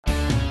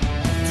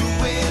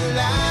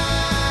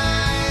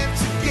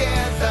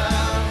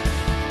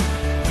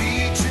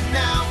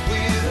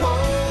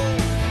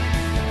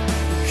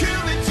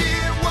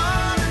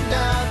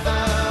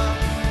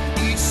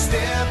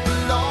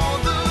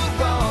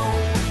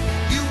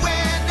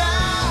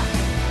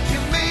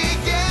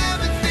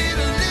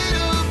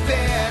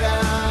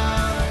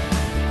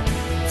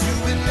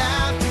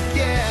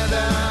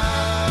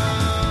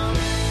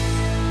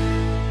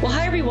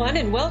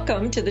and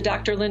welcome to the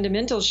Dr. Linda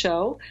Mintle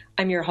Show.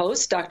 I'm your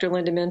host, Dr.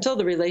 Linda Mintle,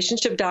 the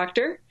relationship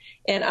doctor,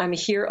 and I'm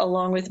here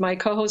along with my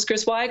co-host,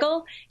 Chris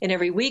Weigel. And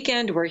every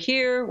weekend we're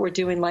here, we're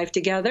doing life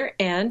together,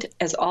 and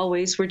as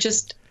always, we're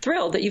just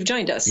thrilled that you've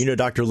joined us. You know,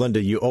 Dr.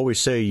 Linda, you always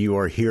say you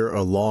are here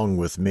along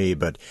with me,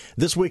 but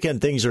this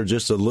weekend things are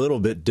just a little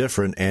bit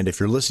different, and if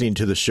you're listening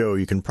to the show,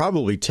 you can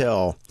probably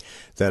tell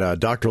that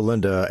Dr.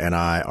 Linda and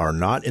I are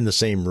not in the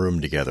same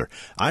room together.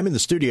 I'm in the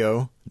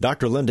studio.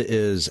 Dr. Linda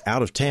is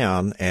out of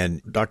town,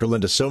 and Dr.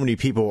 Linda, so many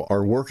people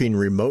are working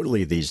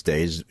remotely these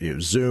days,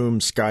 Zoom,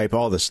 Skype,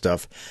 all this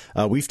stuff.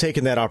 We've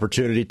taken that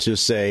opportunity to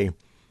say,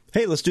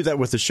 hey, let's do that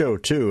with the show,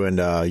 too.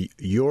 And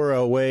you're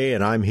away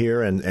and I'm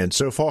here. And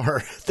so far,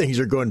 things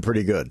are going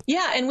pretty good.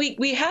 Yeah, and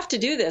we have to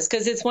do this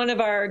because it's one of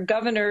our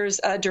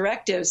governor's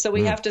directives. So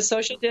we have to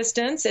social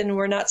distance, and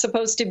we're not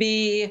supposed to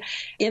be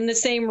in the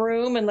same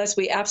room unless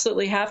we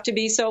absolutely have to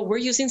be. So we're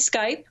using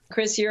Skype.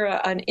 Chris, you're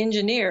an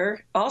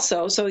engineer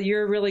also, so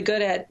you're really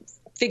good at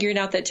figuring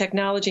out that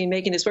technology and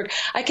making this work.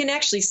 I can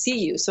actually see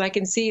you, so I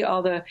can see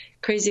all the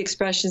crazy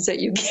expressions that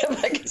you give.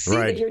 I can see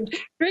that you're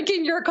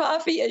drinking your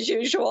coffee as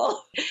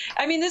usual.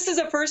 I mean, this is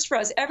a first for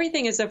us.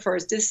 Everything is a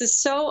first. This is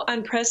so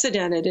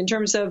unprecedented in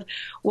terms of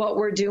what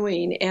we're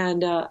doing,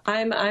 and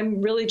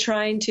I'm really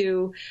trying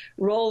to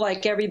roll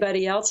like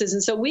everybody else is.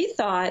 And so we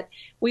thought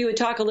we would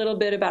talk a little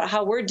bit about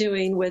how we're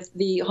doing with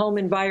the home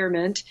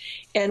environment,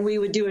 and we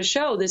would do a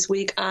show this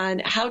week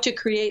on how to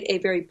create a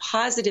very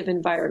positive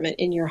environment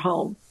in your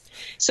home.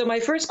 So my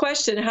first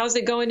question, how's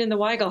it going in the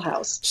Weigel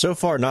house? So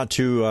far, not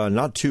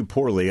too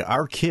poorly.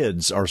 Our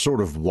kids are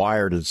sort of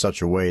wired in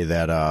such a way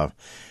that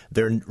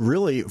they're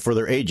really, for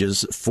their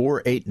ages,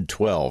 4, 8, and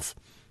 12,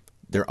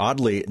 they're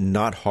oddly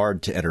not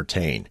hard to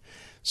entertain.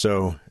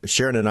 So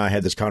Sharon and I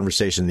had this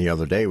conversation the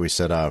other day. We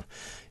said,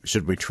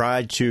 should we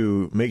try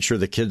to make sure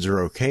the kids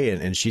are okay?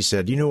 And she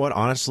said, you know what?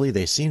 Honestly,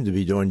 they seem to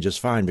be doing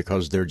just fine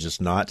because they're just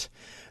not,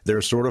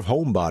 they're sort of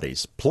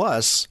homebodies.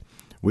 Plus,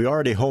 we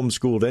already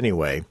homeschooled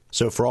anyway.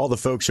 So for all the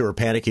folks who are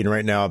panicking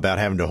right now about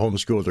having to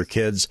homeschool their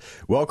kids,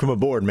 welcome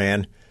aboard,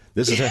 man.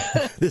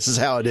 This is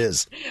how it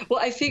is. Well,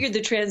 I figured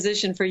the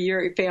transition for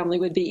your family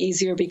would be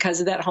easier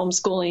because of that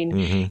homeschooling.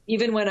 Mm-hmm.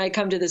 Even when I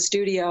come to the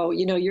studio,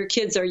 you know, your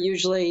kids are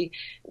usually,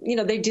 you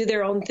know, they do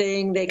their own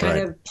thing. They kind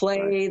of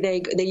play.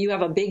 You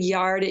have a big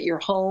yard at your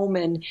home,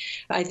 and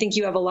I think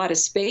you have a lot of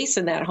space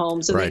in that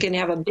home, so they can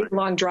have a big,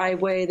 long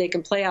driveway. They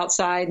can play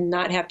outside and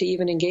not have to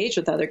even engage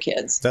with other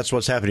kids. That's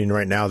what's happening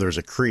right now. There's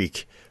a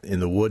creek in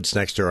the woods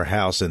next to our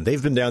house, and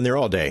they've been down there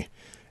all day.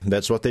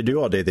 That's what they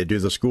do all day. They do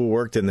the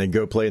schoolwork, then they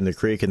go play in the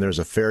creek, and there's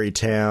a ferry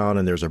town,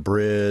 and there's a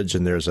bridge,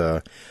 and there's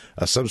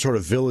some sort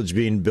of village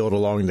being built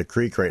along the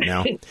creek right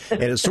now.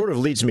 And it sort of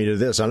leads me to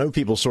this. I know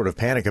people sort of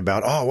panic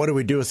about, what do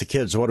we do with the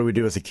kids? What do we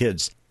do with the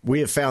kids?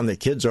 We have found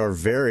that kids are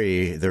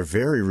very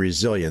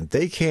resilient.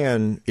 They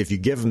can, if you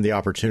give them the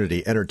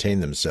opportunity, entertain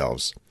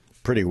themselves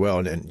pretty well.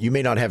 And you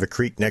may not have a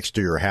creek next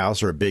to your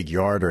house or a big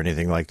yard or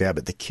anything like that,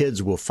 but the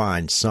kids will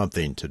find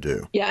something to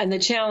do. Yeah, and the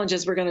challenge,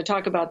 as we're going to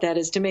talk about that,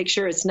 is to make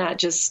sure it's not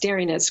just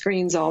staring at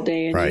screens all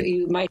day, and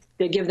you might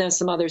give them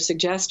some other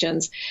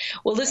suggestions.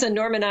 Well, listen,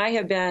 Norm and I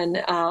have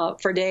been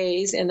for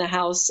days in the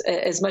house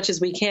as much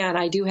as we can.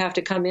 I do have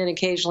to come in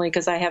occasionally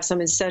because I have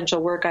some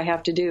essential work I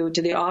have to do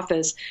to the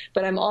office,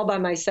 but I'm all by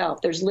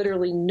myself. There's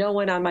literally no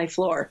one on my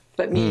floor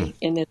but me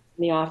in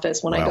the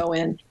office when I go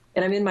in.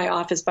 And I'm in my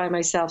office by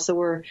myself, so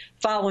we're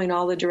following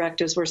all the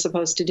directives we're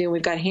supposed to do.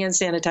 We've got hand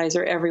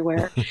sanitizer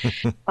everywhere.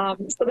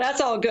 So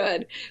that's all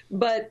good.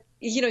 But,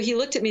 you know, he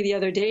looked at me the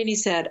other day and he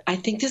said, I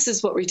think this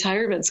is what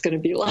retirement's going to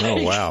be like.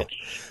 Oh, wow.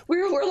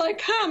 We're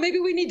like, maybe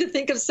we need to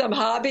think of some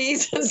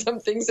hobbies and some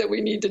things that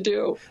we need to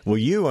do. Well,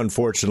 you,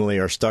 unfortunately,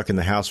 are stuck in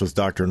the house with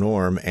Dr.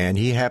 Norm, and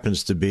he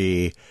happens to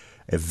be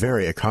a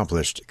very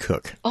accomplished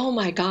cook. Oh,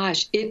 my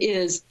gosh. It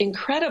is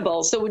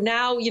incredible. So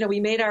now, you know, we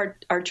made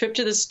our trip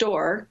to the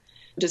store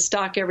to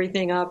stock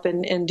everything up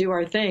and do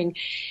our thing.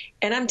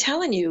 And I'm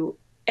telling you,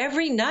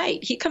 every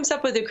night he comes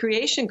up with a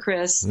creation,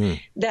 Chris,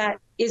 that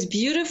is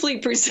beautifully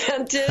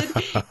presented.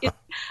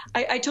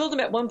 I told him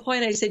at one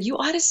point, I said, you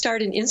ought to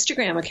start an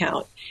Instagram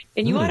account,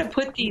 and you ought to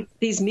put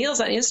these meals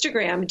on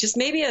Instagram, just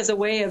maybe as a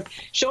way of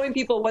showing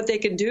people what they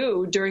can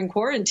do during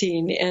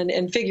quarantine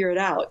and figure it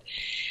out.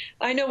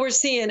 I know we're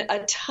seeing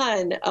a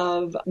ton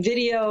of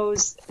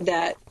videos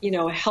that, you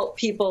know, help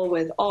people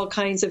with all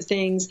kinds of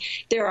things.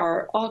 There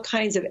are all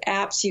kinds of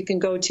apps you can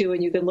go to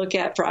and you can look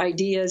at for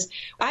ideas.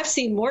 I've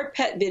seen more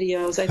pet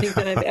videos, I think,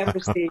 than I've ever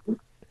seen.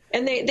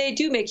 And they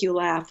do make you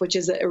laugh, which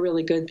is a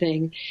really good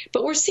thing.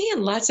 But we're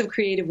seeing lots of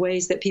creative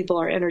ways that people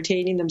are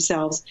entertaining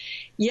themselves.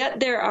 Yet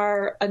there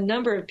are a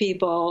number of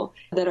people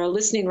that are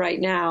listening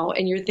right now,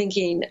 and you're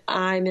thinking,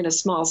 I'm in a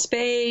small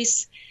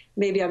space.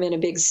 Maybe I'm in a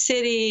big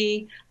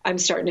city. I'm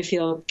starting to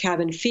feel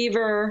cabin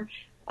fever.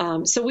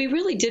 So we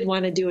really did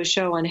want to do a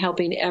show on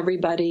helping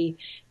everybody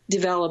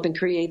develop and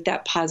create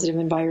that positive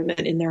environment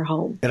in their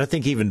home. And I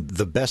think even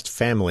the best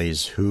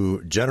families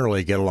who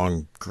generally get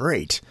along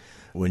great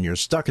when you're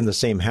stuck in the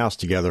same house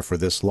together for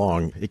this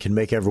long, it can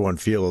make everyone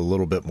feel a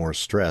little bit more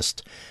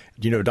stressed.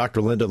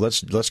 Dr. Linda,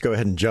 let's go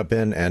ahead and jump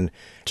in and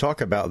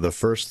talk about the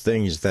first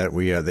things that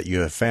that you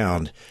have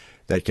found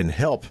that can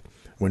help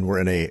when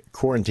we're in a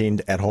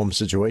quarantined at-home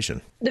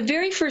situation. The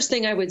very first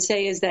thing I would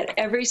say is that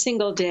every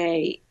single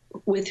day,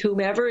 with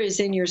whomever is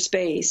in your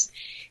space,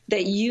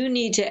 that you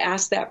need to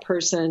ask that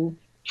person,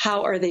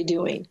 how are they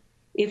doing?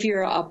 If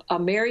you're a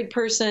married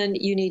person,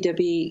 you need to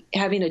be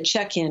having a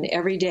check-in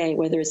every day,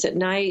 whether it's at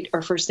night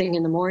or first thing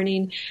in the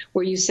morning,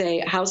 where you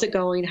say, how's it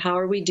going? How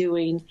are we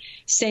doing?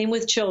 Same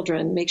with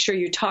children. Make sure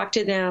you talk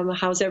to them.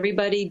 How's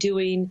everybody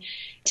doing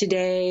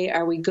today?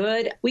 Are we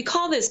good? We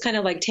call this kind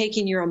of like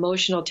taking your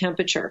emotional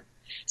temperature.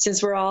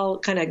 Since we're all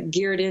kind of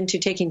geared into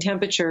taking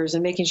temperatures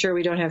and making sure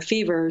we don't have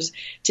fevers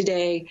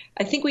today,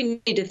 I think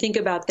we need to think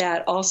about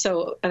that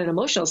also on an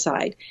emotional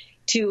side.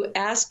 To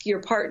ask your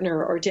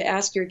partner or to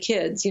ask your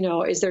kids,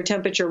 is their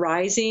temperature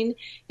rising?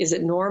 Is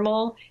it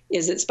normal?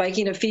 Is it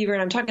spiking a fever?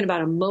 And I'm talking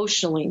about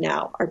emotionally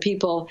now. Are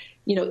people,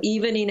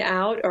 evening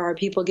out, or are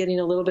people getting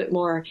a little bit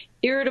more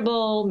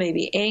irritable,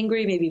 maybe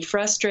angry, maybe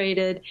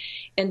frustrated?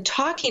 And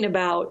talking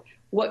about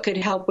what could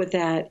help with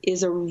that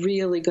is a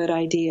really good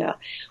idea.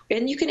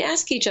 And you can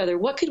ask each other,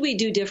 what could we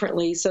do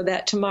differently so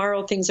that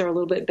tomorrow things are a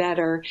little bit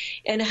better?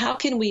 And how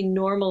can we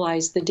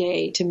normalize the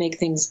day to make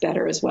things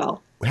better as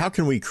well? How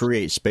can we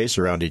create space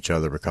around each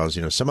other? Because,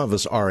 some of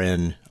us are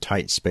in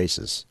tight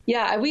spaces.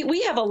 Yeah,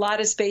 we have a lot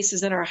of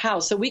spaces in our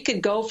house, so we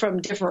could go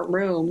from different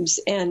rooms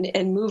and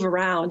move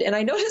around. And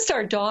I noticed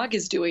our dog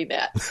is doing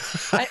that.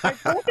 Our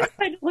dog is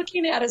kind of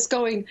looking at us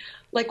going,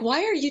 like,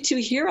 why are you two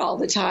here all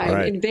the time,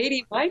 right,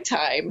 invading my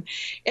time?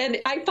 And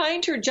I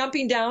find her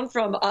jumping down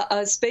from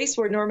a space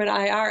where Norm and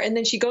I are, and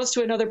then she goes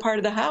to another part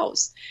of the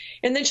house.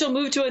 And then she'll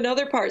move to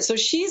another part. So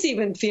she's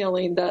even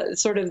feeling the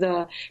sort of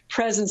the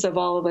presence of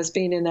all of us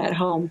being in that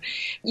home.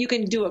 You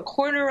can do a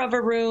corner of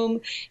a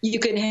room. You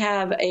can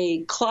have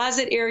a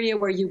closet area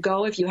where you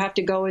go if you have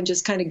to go and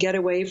just kind of get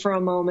away for a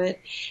moment.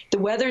 The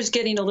weather's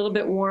getting a little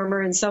bit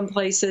warmer in some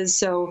places,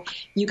 so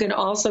you can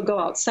also go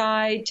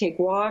outside, take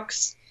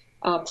walks,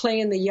 play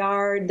in the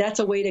yard. That's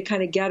a way to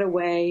kind of get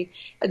away.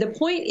 The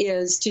point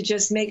is to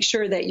just make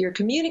sure that you're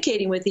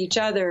communicating with each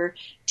other,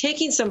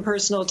 taking some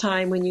personal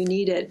time when you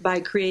need it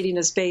by creating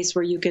a space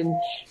where you can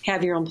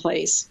have your own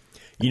place.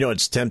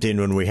 It's tempting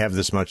when we have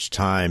this much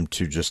time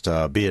to just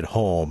be at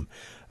home.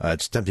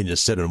 It's tempting to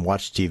sit and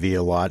watch TV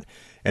a lot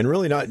and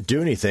really not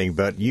do anything.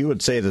 But you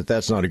would say that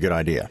that's not a good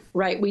idea.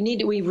 Right.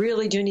 We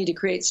really do need to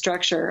create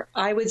structure.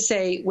 I would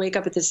say wake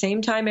up at the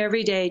same time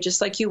every day,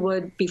 just like you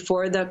would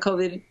before the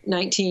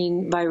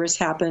COVID-19 virus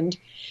happened.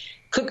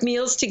 Cook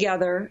meals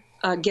together.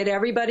 Get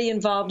everybody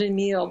involved in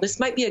meal. This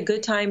might be a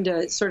good time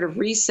to sort of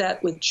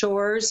reset with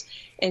chores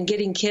and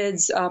getting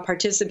kids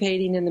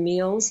participating in the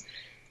meals.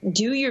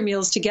 Do your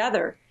meals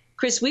together.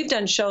 Chris, we've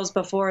done shows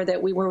before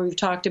where we've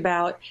talked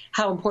about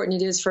how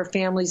important it is for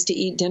families to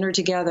eat dinner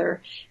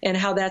together and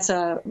how that's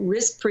a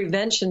risk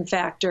prevention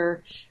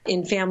factor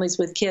in families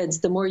with kids.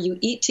 The more you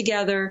eat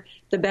together,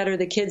 the better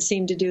the kids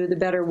seem to do, the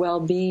better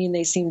well-being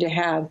they seem to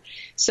have.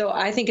 So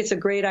I think it's a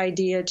great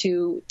idea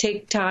to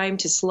take time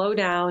to slow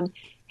down,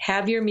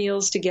 have your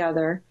meals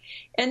together,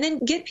 and then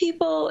get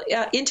people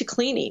into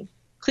cleaning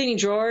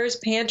drawers,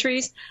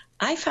 pantries.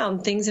 I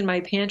found things in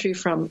my pantry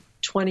from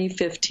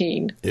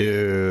 2015.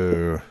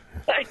 Ew.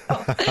 I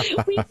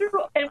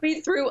know.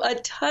 We threw a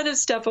ton of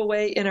stuff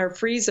away in our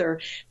freezer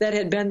that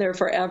had been there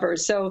forever.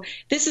 So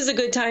this is a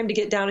good time to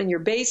get down in your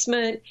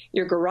basement,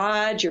 your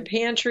garage, your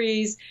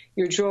pantries,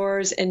 your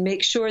drawers, and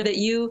make sure that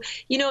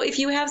if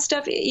you have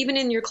stuff even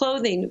in your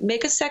clothing,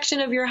 make a section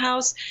of your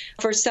house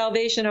for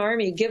Salvation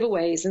Army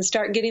giveaways and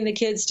start getting the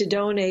kids to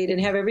donate and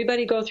have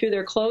everybody go through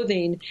their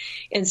clothing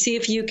and see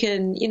if you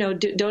can,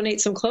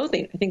 donate some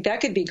clothing. I think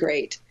that could be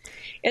great.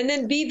 And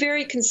then be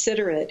very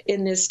considerate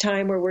in this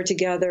time where we're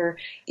together.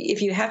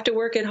 If you have to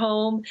work at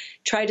home,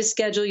 try to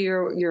schedule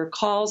your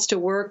calls to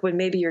work when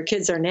maybe your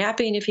kids are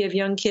napping if you have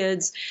young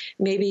kids.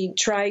 Maybe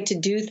try to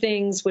do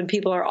things when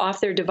people are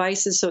off their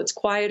devices so it's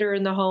quieter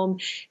in the home.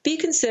 Be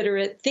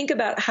considerate. Think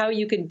about how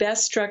you can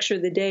best structure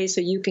the day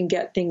so you can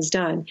get things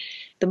done.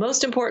 The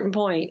most important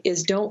point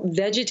is don't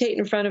vegetate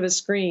in front of a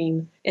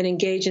screen and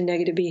engage in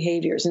negative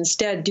behaviors.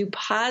 Instead, do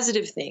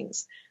positive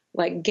things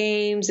like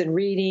games and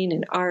reading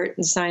and art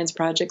and science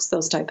projects,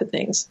 those type of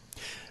things.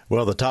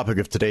 Well, the topic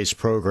of today's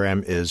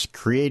program is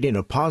creating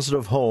a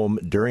positive home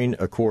during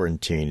a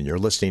quarantine. And you're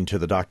listening to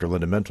the Dr.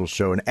 Linda Mintle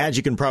Show. And as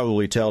you can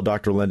probably tell,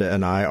 Dr. Linda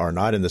and I are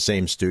not in the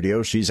same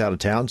studio. She's out of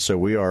town, so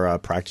we are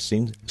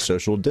practicing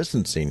social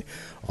distancing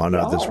on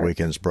this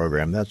weekend's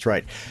program. That's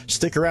right.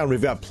 Stick around.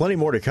 We've got plenty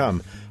more to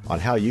come on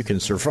how you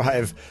can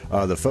survive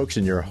the folks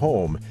in your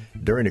home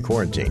during a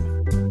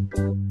quarantine.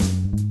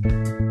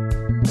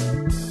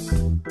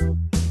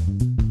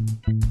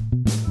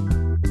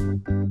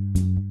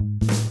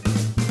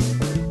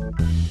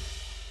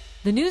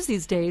 The The news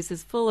these days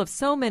is full of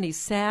so many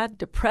sad,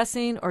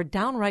 depressing, or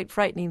downright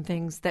frightening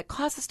things that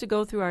cause us to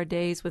go through our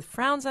days with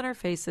frowns on our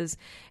faces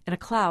and a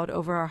cloud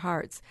over our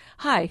hearts.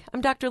 Hi,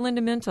 I'm Dr.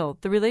 Linda Mintle,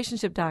 the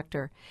relationship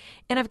doctor,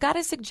 and I've got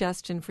a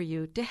suggestion for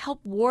you to help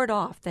ward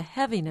off the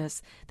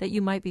heaviness that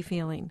you might be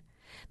feeling.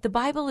 The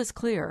Bible is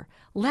clear.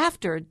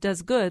 Laughter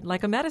does good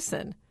like a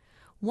medicine.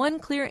 One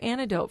clear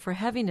antidote for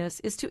heaviness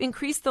is to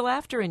increase the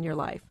laughter in your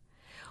life.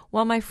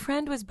 While my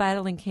friend was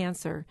battling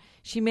cancer,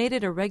 she made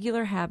it a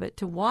regular habit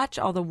to watch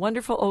all the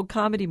wonderful old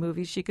comedy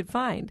movies she could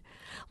find.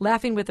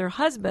 Laughing with her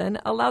husband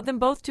allowed them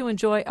both to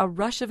enjoy a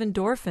rush of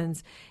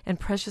endorphins and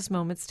precious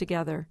moments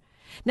together.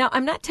 Now,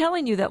 I'm not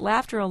telling you that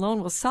laughter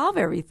alone will solve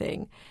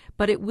everything,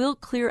 but it will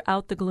clear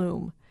out the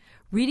gloom.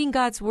 Reading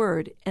God's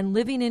Word and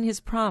living in His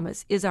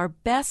promise is our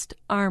best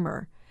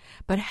armor.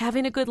 But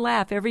having a good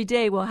laugh every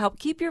day will help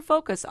keep your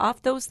focus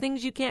off those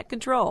things you can't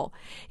control.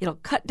 It'll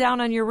cut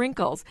down on your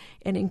wrinkles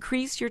and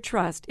increase your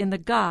trust in the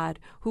God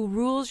who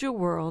rules your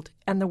world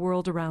and the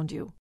world around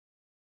you.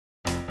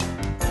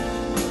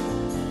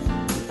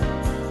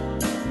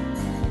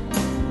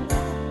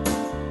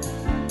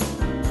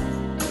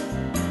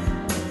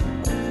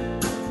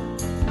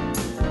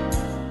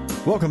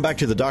 Welcome back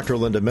to the Dr.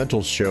 Linda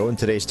Mintle Show, and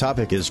today's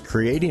topic is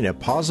creating a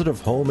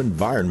positive home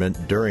environment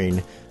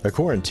during the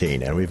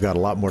quarantine, and we've got a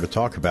lot more to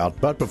talk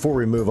about. But before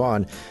we move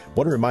on, I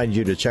want to remind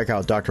you to check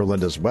out Dr.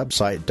 Linda's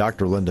website,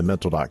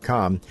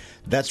 drlindamintle.com.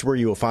 That's where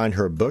you will find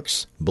her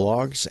books,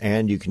 blogs,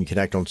 and you can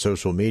connect on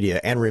social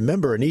media. And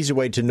remember, an easy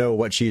way to know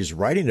what she's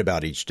writing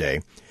about each day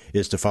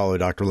is to follow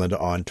Dr. Linda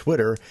on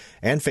Twitter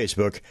and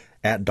Facebook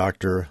at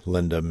Dr.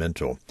 Linda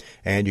Mintle.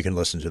 And you can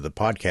listen to the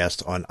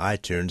podcast on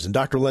iTunes. And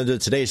Dr. Linda,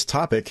 today's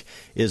topic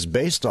is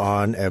based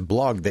on a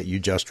blog that you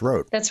just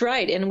wrote. That's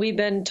right. And we've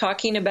been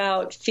talking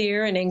about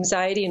fear and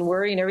anxiety and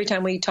worry. And every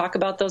time we talk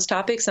about those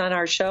topics on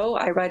our show,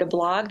 I write a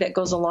blog that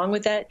goes along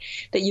with that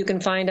you can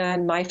find on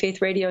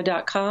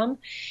myfaithradio.com.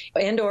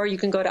 And or you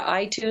can go to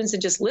iTunes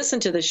and just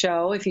listen to the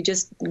show. If you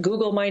just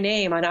Google my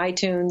name on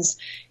iTunes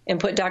and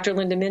put Dr.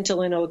 Linda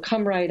Mintle in, it'll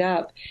come right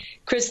up.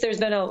 Chris, there's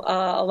been a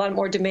lot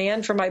more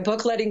demand for my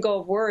book, Letting Go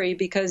of Worry,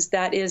 because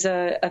that is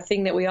a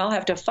thing that we all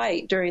have to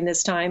fight during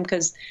this time,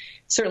 because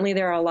certainly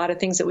there are a lot of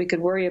things that we could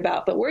worry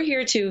about. But we're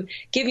here to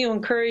give you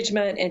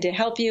encouragement and to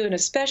help you, and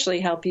especially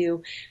help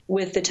you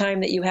with the time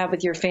that you have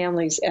with your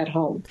families at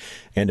home.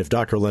 And if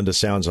Dr. Linda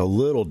sounds a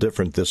little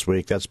different this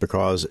week, that's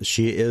because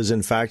she is,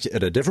 in fact,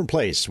 at a different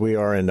place. We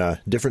are in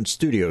different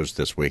studios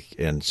this week,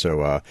 and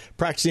so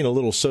practicing a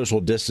little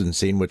social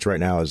distancing, which right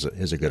now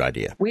is a good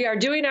idea. We are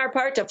doing our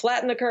part to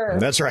flatten the curve.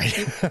 That's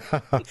right.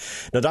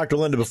 Now, Dr.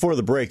 Linda, before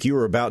the break, you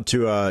were about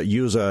to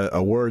use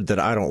a word that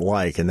I don't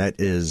like, and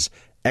that is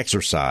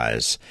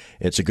exercise.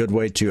 It's a good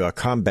way to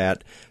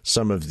combat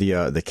some of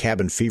the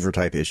cabin fever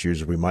type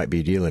issues we might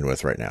be dealing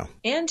with right now.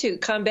 And to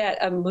combat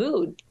a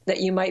mood that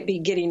you might be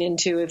getting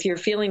into. If you're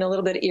feeling a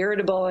little bit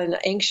irritable and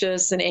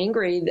anxious and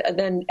angry,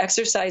 then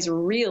exercise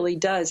really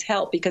does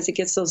help, because it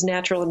gets those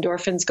natural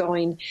endorphins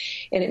going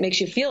and it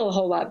makes you feel a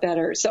whole lot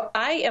better. So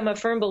I am a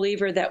firm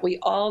believer that we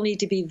all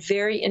need to be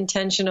very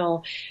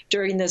intentional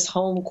during this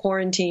home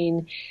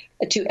quarantine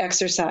to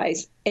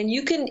exercise. And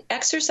you can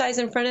exercise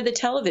in front of the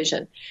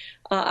television.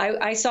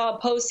 I saw a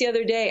post the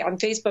other day on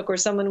Facebook where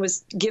someone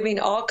was giving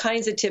all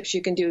kinds of tips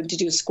you can do, to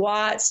do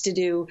squats, to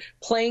do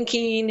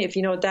planking, if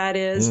you know what that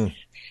is.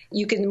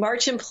 You can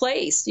march in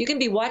place. You can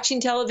be watching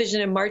television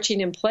and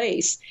marching in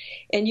place.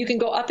 And you can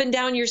go up and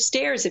down your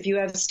stairs if you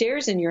have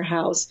stairs in your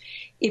house.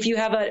 If you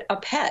have a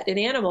pet, an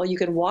animal, you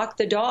can walk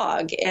the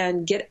dog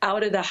and get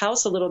out of the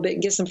house a little bit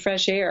and get some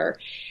fresh air.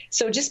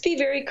 So just be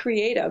very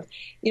creative.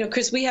 You know,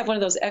 Chris, we have one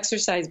of those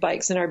exercise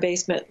bikes in our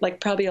basement, like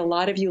probably a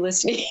lot of you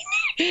listening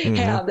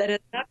have, that has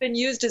not been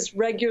used as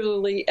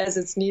regularly as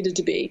it's needed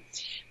to be.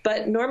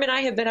 But Norm and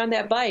I have been on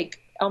that bike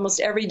almost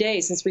every day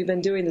since we've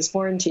been doing this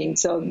quarantine.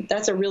 So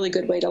that's a really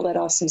good way to let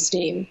off some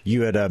steam.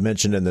 You had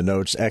mentioned in the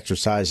notes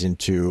exercising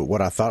to what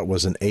I thought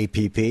was an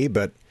APP,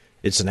 but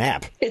it's an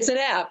app. It's an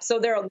app. So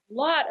there are a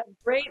lot of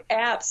great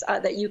apps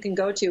that you can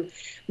go to.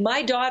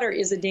 My daughter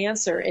is a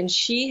dancer, and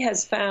she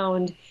has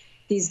found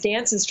these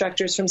dance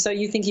instructors from So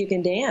You Think You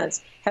Can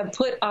Dance have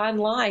put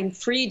online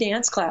free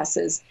dance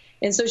classes.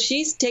 And so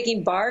she's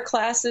taking bar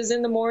classes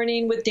in the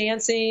morning with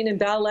dancing and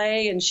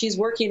ballet, and she's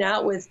working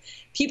out with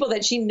people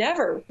that she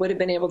never would have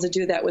been able to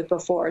do that with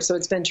before. So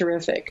it's been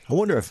terrific. I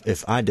wonder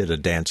if I did a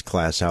dance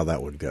class, how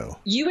that would go.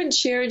 You and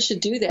Sharon should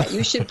do that.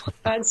 You should put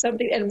on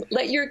something and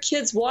let your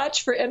kids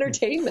watch for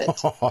entertainment.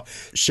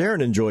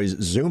 Sharon enjoys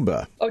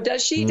Zumba. Oh,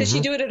 does she? Does she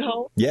do it at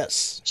home?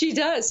 Yes. She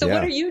does. So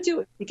what are you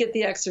doing to get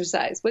the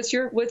exercise? What's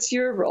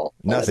your role?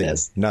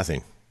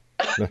 Nothing.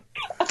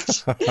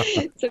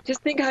 So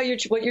just think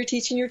what you're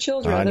teaching your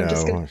children.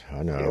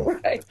 I know.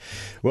 Right.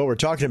 Well, we're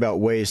talking about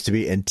ways to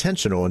be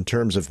intentional in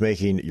terms of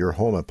making your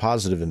home a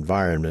positive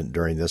environment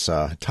during this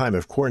time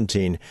of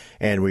quarantine,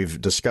 and we've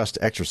discussed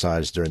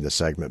exercise during this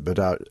segment.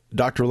 But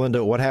Dr.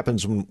 Linda, what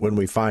happens when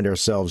we find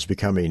ourselves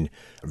becoming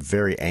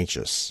very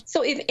anxious?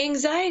 So if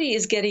anxiety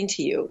is getting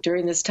to you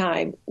during this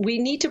time, we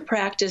need to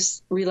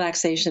practice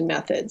relaxation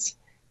methods.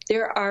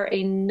 There are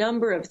a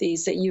number of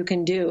these that you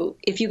can do.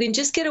 If you can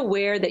just get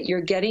aware that you're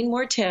getting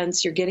more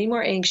tense, you're getting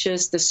more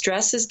anxious, the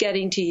stress is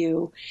getting to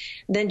you,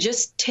 then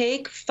just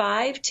take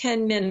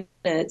 5-10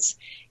 minutes.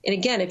 And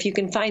again, if you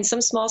can find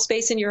some small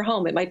space in your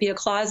home, it might be a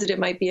closet, it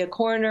might be a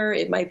corner,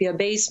 it might be a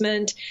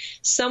basement,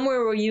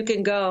 somewhere where you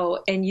can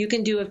go and you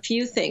can do a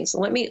few things.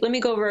 Let me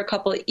go over a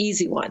couple of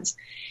easy ones.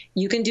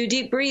 You can do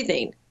deep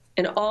breathing.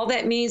 And all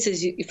that means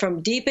is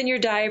from deep in your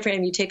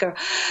diaphragm, you take a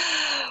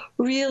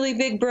really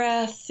big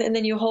breath, and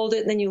then you hold it,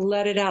 and then you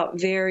let it out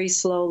very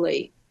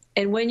slowly.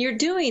 And when you're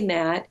doing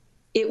that,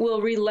 it will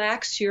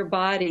relax your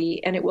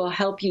body, and it will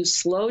help you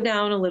slow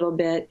down a little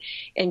bit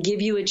and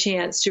give you a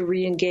chance to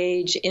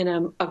re-engage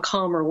in a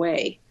calmer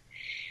way.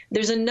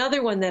 There's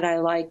another one that I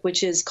like,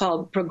 which is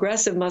called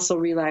progressive muscle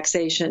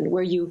relaxation,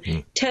 where you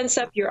tense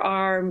up your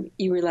arm,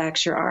 you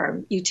relax your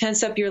arm. You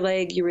tense up your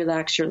leg, you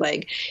relax your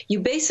leg. You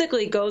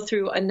basically go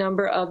through a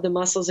number of the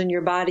muscles in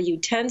your body. You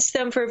tense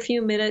them for a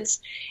few minutes,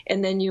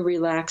 and then you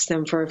relax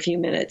them for a few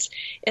minutes.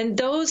 And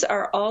those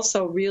are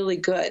also really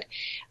good.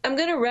 I'm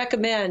going to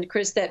recommend,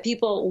 Chris, that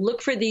people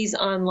look for these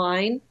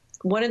online.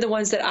 One of the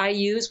ones that I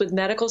use with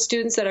medical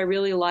students that I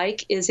really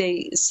like is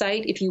a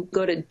site. If you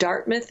go to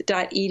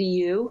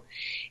dartmouth.edu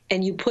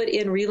and you put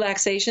in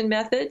relaxation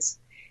methods,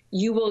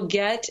 you will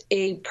get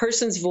a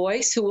person's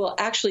voice who will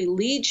actually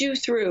lead you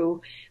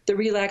through the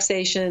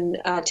relaxation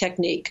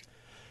technique.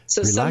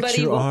 So relax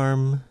your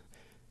arm,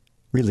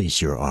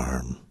 release your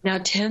arm. Now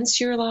tense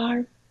your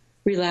arm,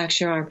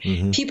 relax your arm.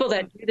 Mm-hmm. People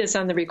that do this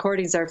on the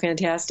recordings are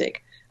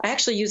fantastic. I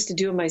actually used to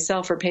do it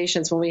myself for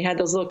patients when we had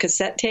those little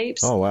cassette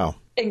tapes. Oh, wow.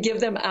 And give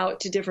them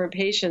out to different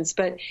patients.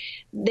 But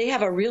they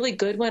have a really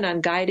good one on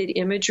guided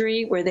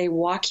imagery where they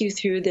walk you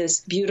through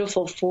this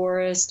beautiful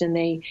forest, and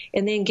they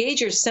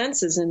engage your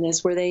senses in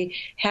this, where they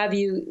have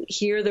you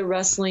hear the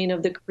rustling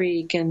of the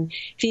creek and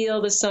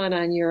feel the sun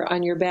on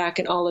your back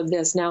and all of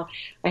this. Now,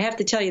 I have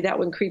to tell you, that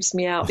one creeps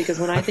me out, because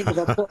when I think of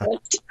a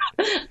forest,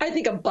 I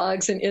think of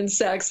bugs and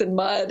insects and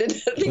mud and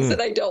things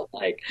that I don't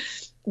like.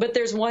 But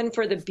there's one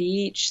for the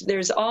beach.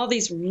 There's all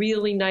these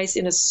really nice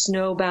in a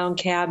snowbound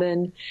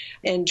cabin,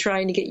 and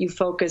trying to get you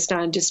focused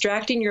on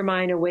distracting your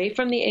mind away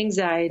from the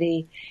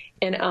anxiety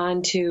and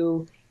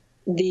onto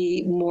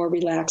the more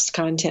relaxed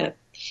content.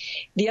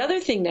 The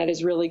other thing that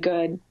is really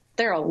good,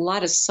 there are a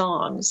lot of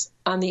songs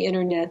on the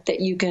internet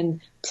that you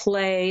can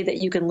play, that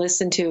you can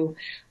listen to.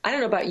 I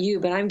don't know about you,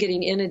 but I'm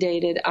getting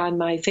inundated on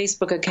my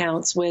Facebook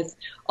accounts with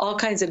all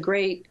kinds of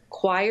great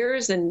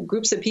choirs and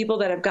groups of people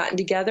that have gotten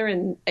together,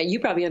 and you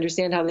probably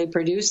understand how they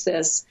produce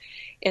this,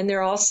 and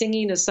they're all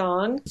singing a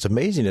song. It's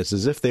amazing. It's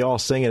as if they all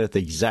sing it at the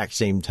exact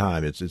same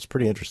time. It's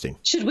pretty interesting.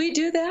 Should we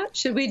do that?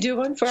 Should we do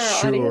one for our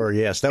audience? Sure,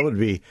 yes. That would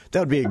be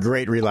a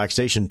great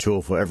relaxation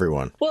tool for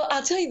everyone. Well,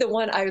 I'll tell you the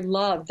one I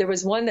loved. There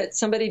was one that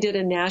somebody did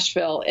in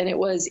Nashville, and it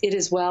was "It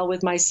Is Well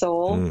With My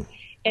Soul."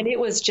 And it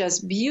was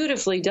just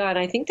beautifully done.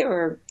 I think there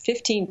were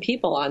 15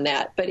 people on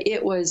that, but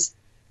it was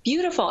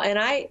beautiful. And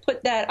I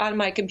put that on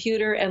my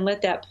computer and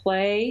let that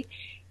play,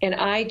 and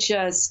I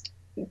just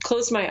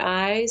closed my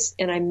eyes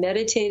and I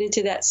meditated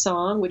to that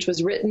song, which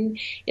was written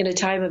in a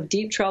time of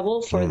deep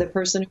trouble for the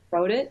person who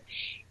wrote it.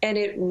 And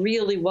it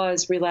really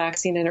was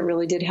relaxing, and it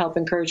really did help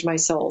encourage my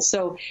soul.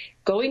 So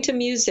going to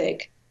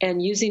music and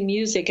using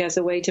music as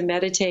a way to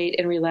meditate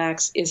and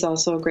relax is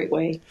also a great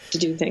way to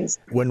do things.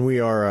 When we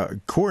are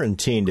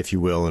quarantined, if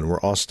you will, and we're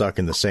all stuck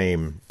in the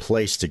same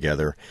place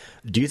together,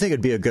 do you think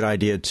it'd be a good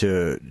idea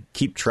to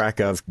keep track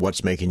of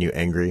what's making you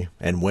angry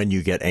and when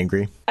you get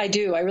angry? I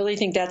do. I really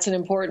think that's an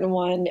important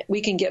one.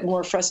 We can get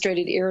more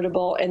frustrated,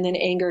 irritable, and then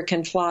anger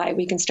can fly.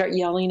 We can start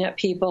yelling at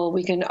people.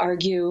 We can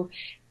argue.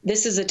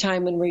 This is a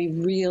time when we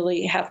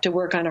really have to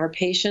work on our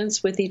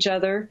patience with each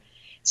other.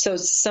 So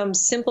some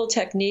simple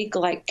technique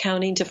like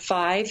counting to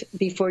 5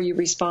 before you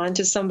respond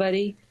to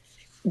somebody,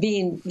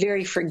 being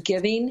very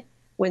forgiving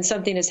when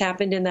something has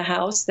happened in the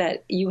house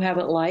that you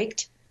haven't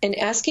liked, and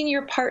asking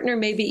your partner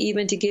maybe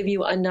even to give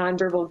you a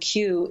nonverbal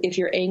cue if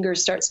your anger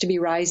starts to be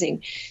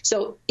rising.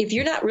 So if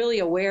you're not really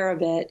aware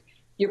of it,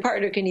 your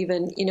partner can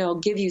even,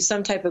 give you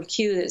some type of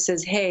cue that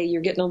says, hey,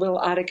 you're getting a little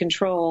out of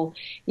control.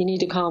 You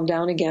need to calm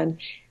down again.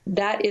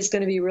 That is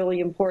going to be really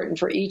important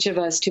for each of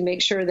us to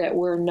make sure that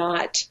we're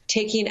not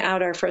taking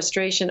out our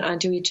frustration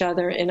onto each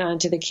other and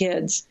onto the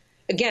kids.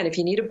 Again, if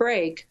you need a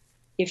break,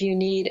 if you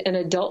need an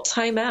adult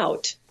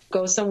timeout,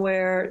 go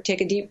somewhere,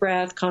 take a deep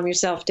breath, calm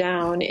yourself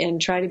down,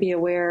 and try to be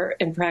aware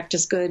and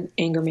practice good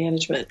anger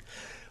management.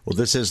 Well,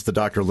 this is the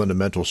Dr. Linda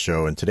Mintle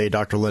Show, and today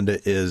Dr. Linda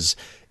is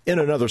in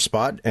another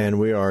spot, and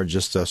we are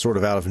just sort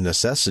of out of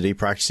necessity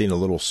practicing a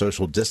little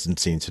social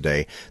distancing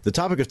today. The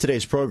topic of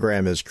today's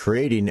program is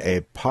creating a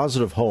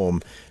positive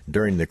home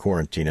during the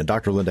quarantine, and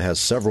Dr. Linda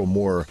has several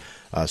more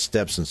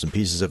steps and some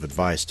pieces of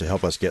advice to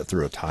help us get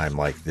through a time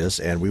like this,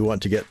 and we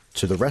want to get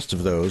to the rest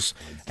of those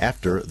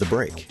after the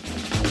break.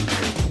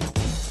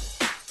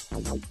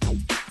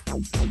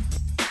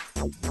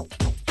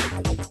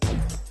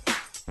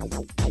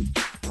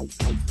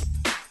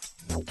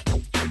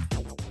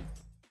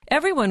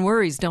 Everyone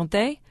worries, don't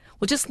they?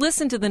 Well, just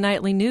listen to the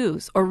nightly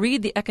news or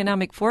read the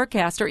economic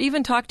forecast or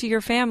even talk to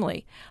your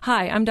family.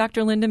 Hi, I'm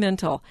Dr. Linda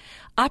Mintle.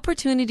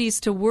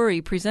 Opportunities to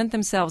worry present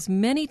themselves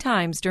many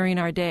times during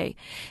our day.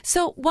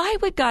 So why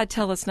would God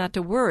tell us not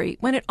to worry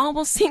when it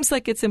almost seems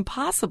like it's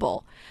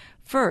impossible?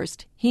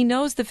 First, He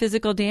knows the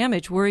physical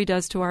damage worry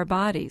does to our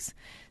bodies.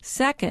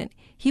 Second,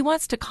 He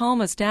wants to calm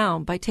us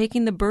down by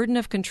taking the burden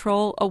of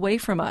control away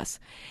from us.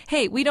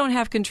 Hey, we don't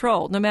have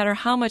control, no matter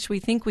how much we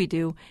think we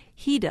do.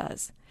 He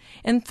does.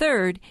 And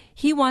third,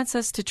 He wants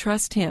us to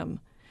trust Him.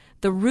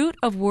 The root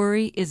of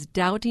worry is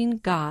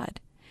doubting God.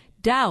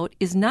 Doubt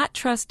is not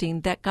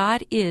trusting that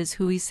God is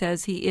who He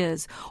says He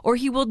is, or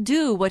He will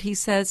do what He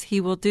says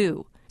He will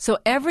do. So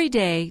every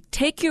day,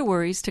 take your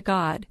worries to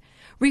God.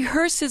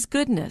 Rehearse His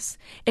goodness,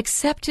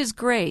 accept His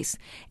grace,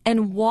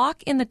 and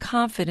walk in the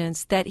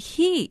confidence that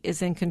He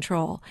is in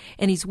control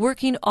and He's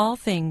working all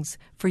things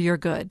for your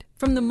good.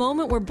 From the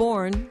moment we're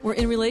born, we're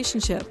in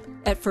relationship.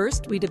 At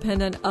first, we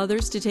depend on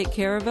others to take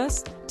care of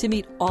us, to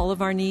meet all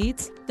of our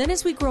needs. Then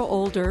as we grow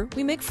older,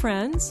 we make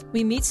friends,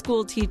 we meet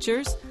school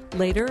teachers,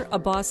 later a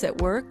boss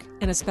at work,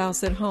 and a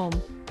spouse at home.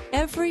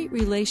 Every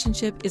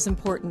relationship is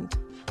important.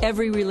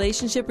 Every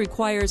relationship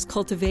requires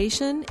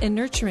cultivation and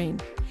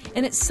nurturing.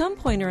 And at some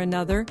point or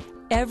another,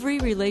 every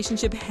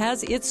relationship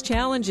has its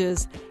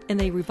challenges, and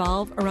they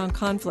revolve around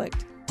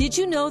conflict. Did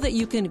you know that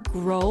you can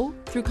grow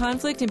through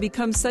conflict and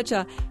become such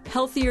a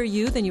healthier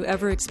you than you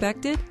ever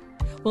expected?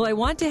 Well, I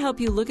want to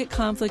help you look at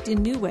conflict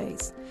in new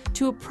ways,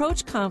 to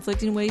approach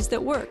conflict in ways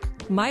that work.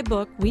 My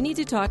book, We Need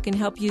to Talk, can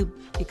help you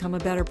become a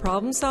better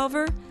problem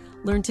solver,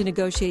 learn to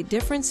negotiate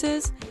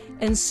differences,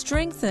 and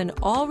strengthen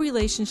all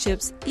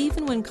relationships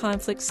even when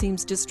conflict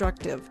seems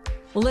destructive.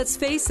 Well, let's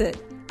face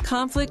it,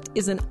 conflict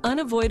is an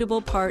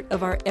unavoidable part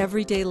of our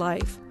everyday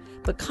life.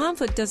 But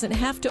conflict doesn't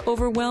have to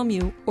overwhelm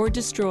you or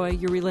destroy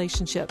your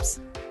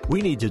relationships.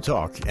 We Need to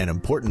Talk, an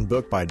important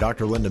book by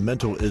Dr. Linda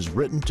Mintle, is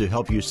written to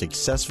help you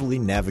successfully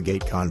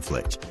navigate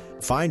conflict.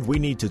 Find We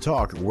Need to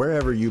Talk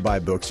wherever you buy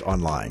books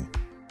online.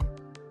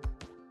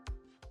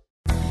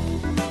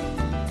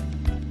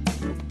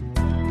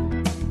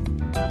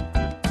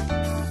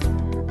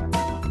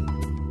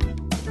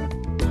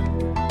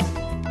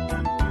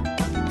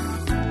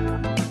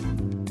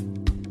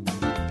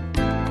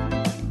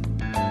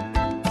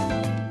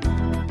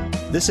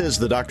 This is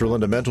the Dr.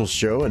 Linda Mintle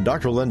Show, and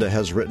Dr. Linda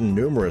has written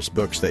numerous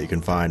books that you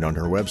can find on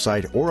her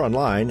website or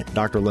online,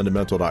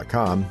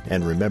 drlindamintle.com.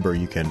 And remember,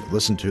 you can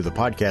listen to the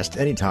podcast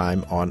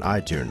anytime on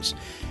iTunes.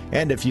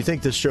 And if you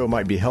think this show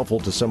might be helpful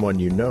to someone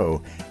you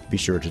know, be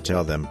sure to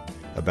tell them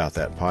about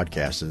that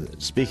podcast.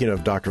 Speaking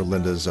of Dr.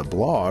 Linda's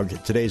blog,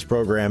 today's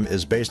program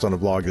is based on a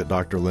blog that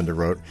Dr. Linda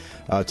wrote.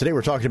 Today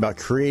we're talking about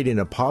creating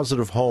a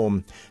positive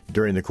home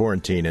during the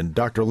quarantine. And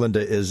Dr. Linda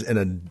is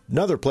in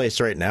another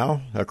place right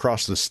now,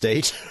 across the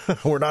state.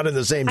 We're not in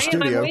the same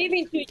studio. I'm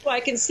waving to you so I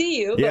can see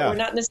you, but we're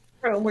not in the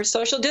same room. We're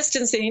social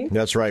distancing.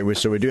 That's right.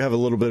 So we do have a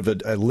little bit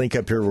of a link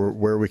up here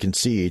where we can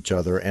see each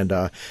other. And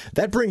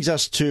that brings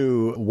us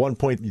to one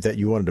point that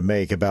you wanted to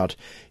make about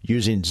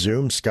using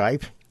Zoom,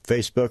 Skype,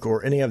 Facebook,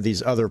 or any of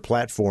these other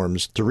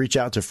platforms to reach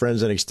out to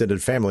friends and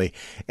extended family.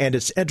 And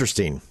it's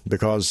interesting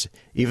because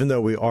even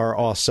though we are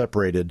all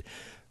separated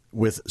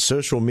with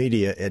social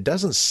media, it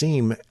doesn't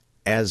seem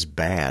as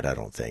bad, I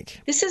don't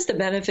think. This is the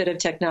benefit of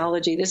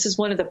technology. This is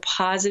one of the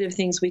positive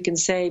things we can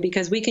say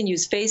because we can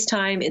use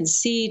FaceTime and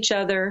see each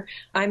other.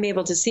 I'm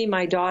able to see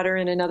my daughter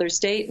in another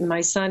state and my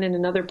son in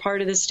another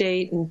part of the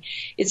state. And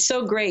it's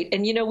so great.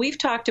 And, we've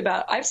talked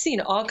about, I've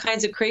seen all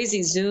kinds of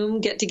crazy Zoom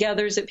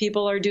get-togethers that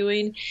people are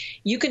doing.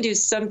 You can do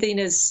something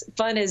as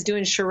fun as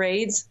doing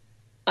charades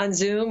on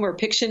Zoom or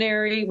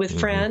Pictionary with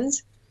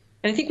friends.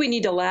 And I think we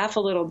need to laugh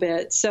a little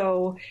bit.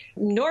 So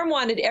Norm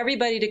wanted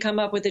everybody to come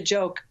up with a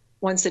joke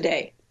once a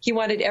day. He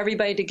wanted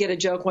everybody to get a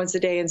joke once a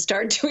day and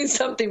start doing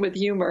something with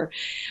humor.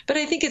 But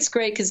I think it's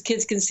great because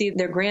kids can see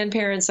their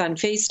grandparents on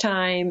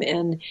FaceTime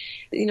and,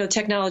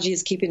 technology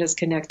is keeping us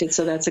connected.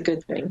 So that's a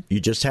good thing. You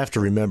just have to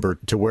remember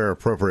to wear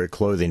appropriate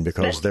clothing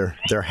because there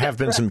have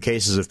been some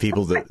cases of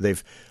people that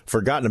they've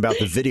forgotten about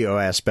the video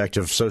aspect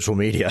of social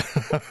media.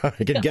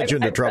 It can get you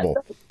into trouble.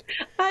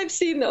 I've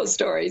seen those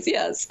stories,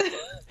 yes.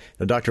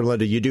 Now, Dr.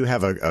 Linda, you do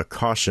have a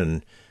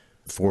caution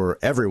for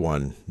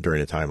everyone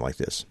during a time like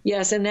this.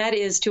 Yes, and that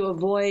is to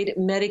avoid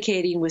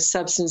medicating with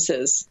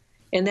substances.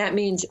 And that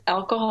means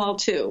alcohol,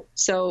 too.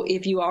 So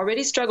if you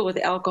already struggle with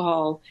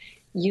alcohol,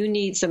 you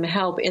need some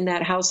help in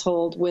that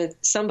household with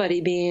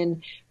somebody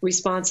being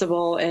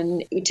responsible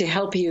and to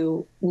help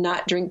you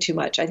not drink too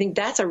much. I think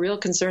that's a real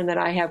concern that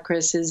I have,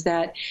 Chris, is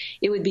that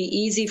it would be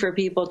easy for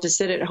people to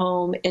sit at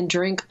home and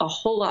drink a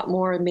whole lot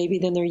more maybe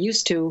than they're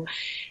used to,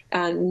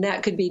 and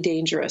that could be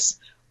dangerous.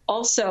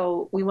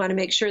 Also, we want to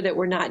make sure that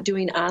we're not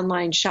doing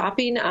online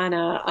shopping on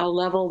a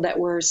level that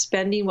we're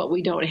spending what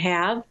we don't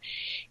have.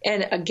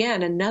 And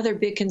again, another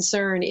big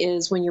concern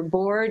is when you're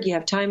bored, you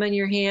have time on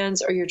your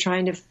hands, or you're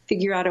trying to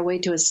figure out a way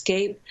to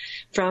escape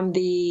from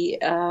the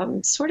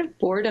sort of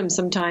boredom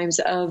sometimes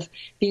of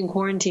being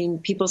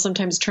quarantined. People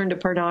sometimes turn to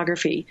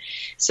pornography.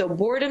 So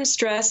boredom,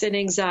 stress, and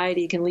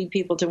anxiety can lead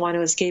people to want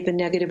to escape in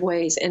negative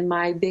ways. And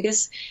my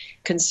biggest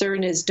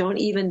concern is don't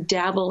even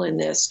dabble in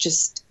this.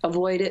 Just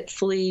avoid it,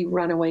 flee,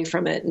 run away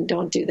from it, and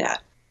don't do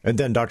that. And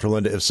then, Dr.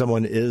 Linda, if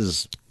someone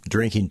is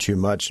drinking too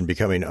much and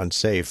becoming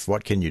unsafe,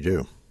 what can you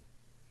do?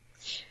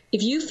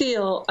 If you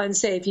feel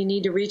unsafe, you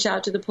need to reach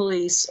out to the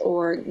police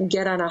or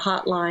get on a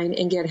hotline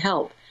and get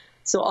help.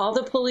 So all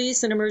the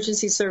police and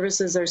emergency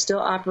services are still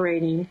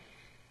operating.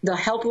 The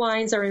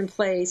helplines are in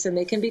place and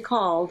they can be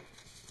called.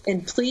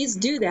 And please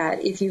do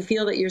that if you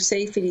feel that your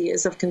safety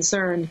is of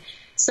concern.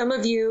 Some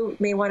of you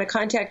may want to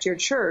contact your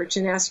church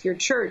and ask your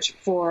church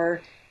for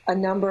a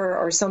number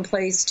or some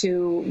place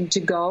to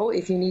go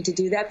if you need to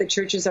do that. The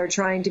churches are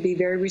trying to be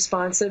very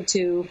responsive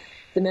to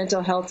the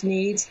mental health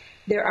needs.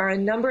 There are a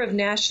number of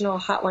national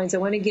hotlines. I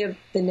want to give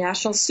the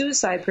National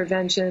Suicide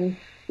Prevention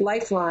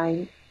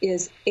Lifeline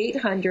is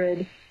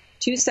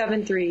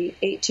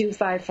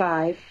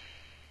 800-273-8255.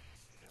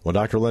 Well,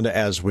 Dr. Linda,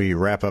 as we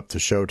wrap up the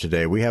show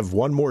today, we have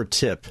one more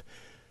tip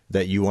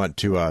that you want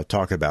to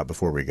talk about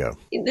before we go.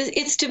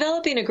 It's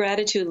developing a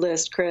gratitude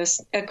list,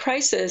 Chris. A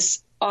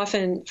crisis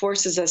often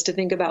forces us to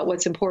think about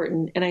what's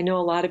important, and I know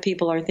a lot of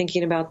people are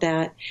thinking about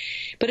that.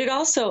 But it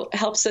also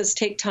helps us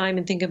take time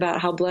and think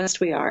about how blessed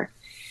we are.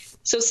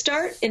 So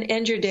start and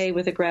end your day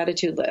with a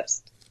gratitude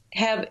list.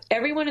 Have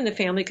everyone in the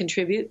family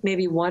contribute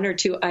maybe 1 or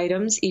 2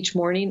 items each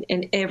morning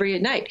and every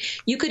night.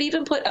 You could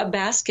even put a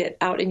basket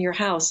out in your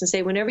house and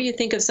say, whenever you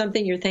think of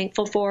something you're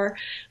thankful for,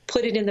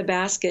 put it in the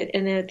basket.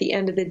 And then at the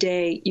end of the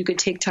day, you could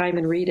take time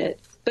and read it.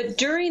 But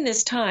during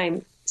this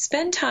time,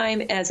 spend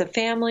time as a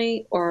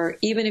family, or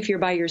even if you're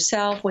by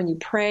yourself, when you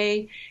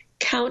pray,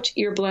 count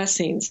your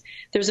blessings.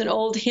 There's an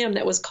old hymn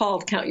that was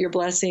called Count Your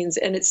Blessings,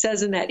 and it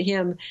says in that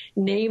hymn,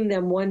 name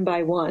them one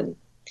by one.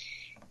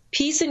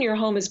 Peace in your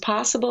home is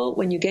possible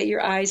when you get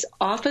your eyes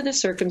off of the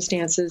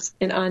circumstances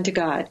and onto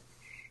God.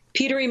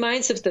 Peter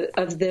reminds us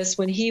of this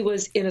when he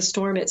was in a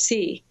storm at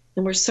sea,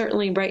 and we're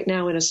certainly right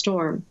now in a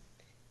storm.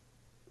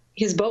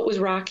 His boat was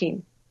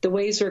rocking, the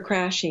waves were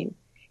crashing,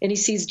 and he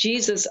sees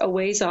Jesus a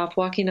ways off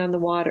walking on the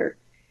water.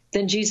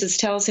 Then Jesus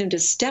tells him to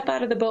step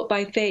out of the boat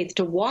by faith,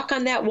 to walk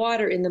on that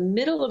water in the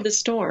middle of the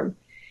storm.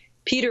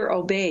 Peter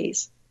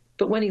obeys,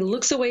 but when he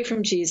looks away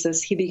from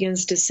Jesus, he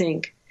begins to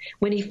sink.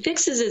 When he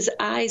fixes his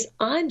eyes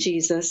on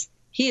Jesus,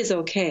 he is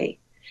okay.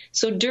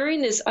 So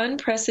during this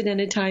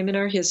unprecedented time in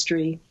our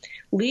history,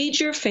 lead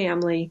your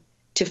family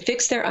to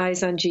fix their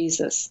eyes on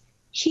Jesus.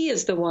 He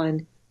is the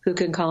one who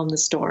can calm the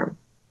storm.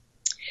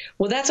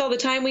 Well, that's all the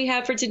time we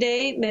have for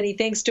today. Many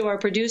thanks to our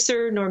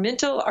producer, Norm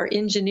Mintle, our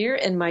engineer,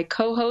 and my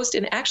co-host,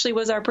 and actually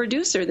was our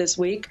producer this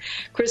week,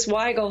 Chris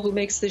Weigel, who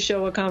makes the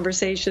show a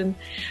conversation.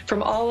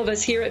 From all of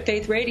us here at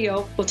Faith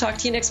Radio, we'll talk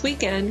to you next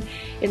weekend.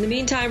 In the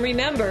meantime,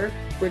 remember,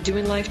 we're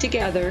doing life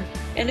together,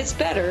 and it's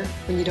better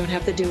when you don't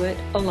have to do it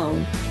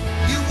alone.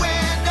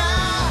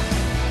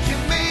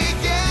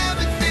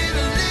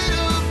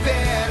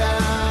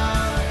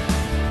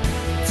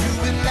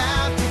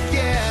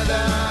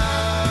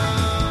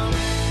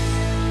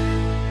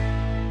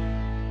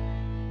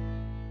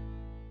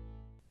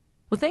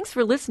 Well, thanks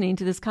for listening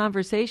to this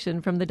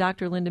conversation from the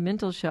Dr. Linda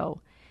Mintle Show.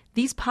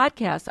 These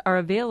podcasts are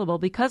available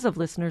because of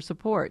listener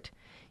support.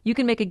 You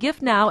can make a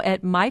gift now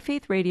at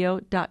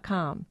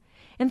myfaithradio.com.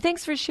 And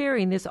thanks for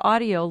sharing this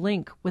audio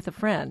link with a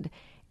friend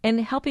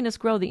and helping us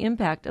grow the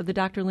impact of the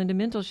Dr. Linda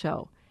Mintle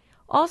Show.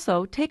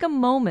 Also, take a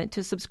moment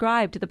to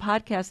subscribe to the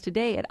podcast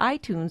today at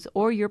iTunes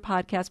or your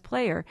podcast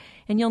player,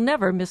 and you'll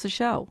never miss a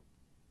show.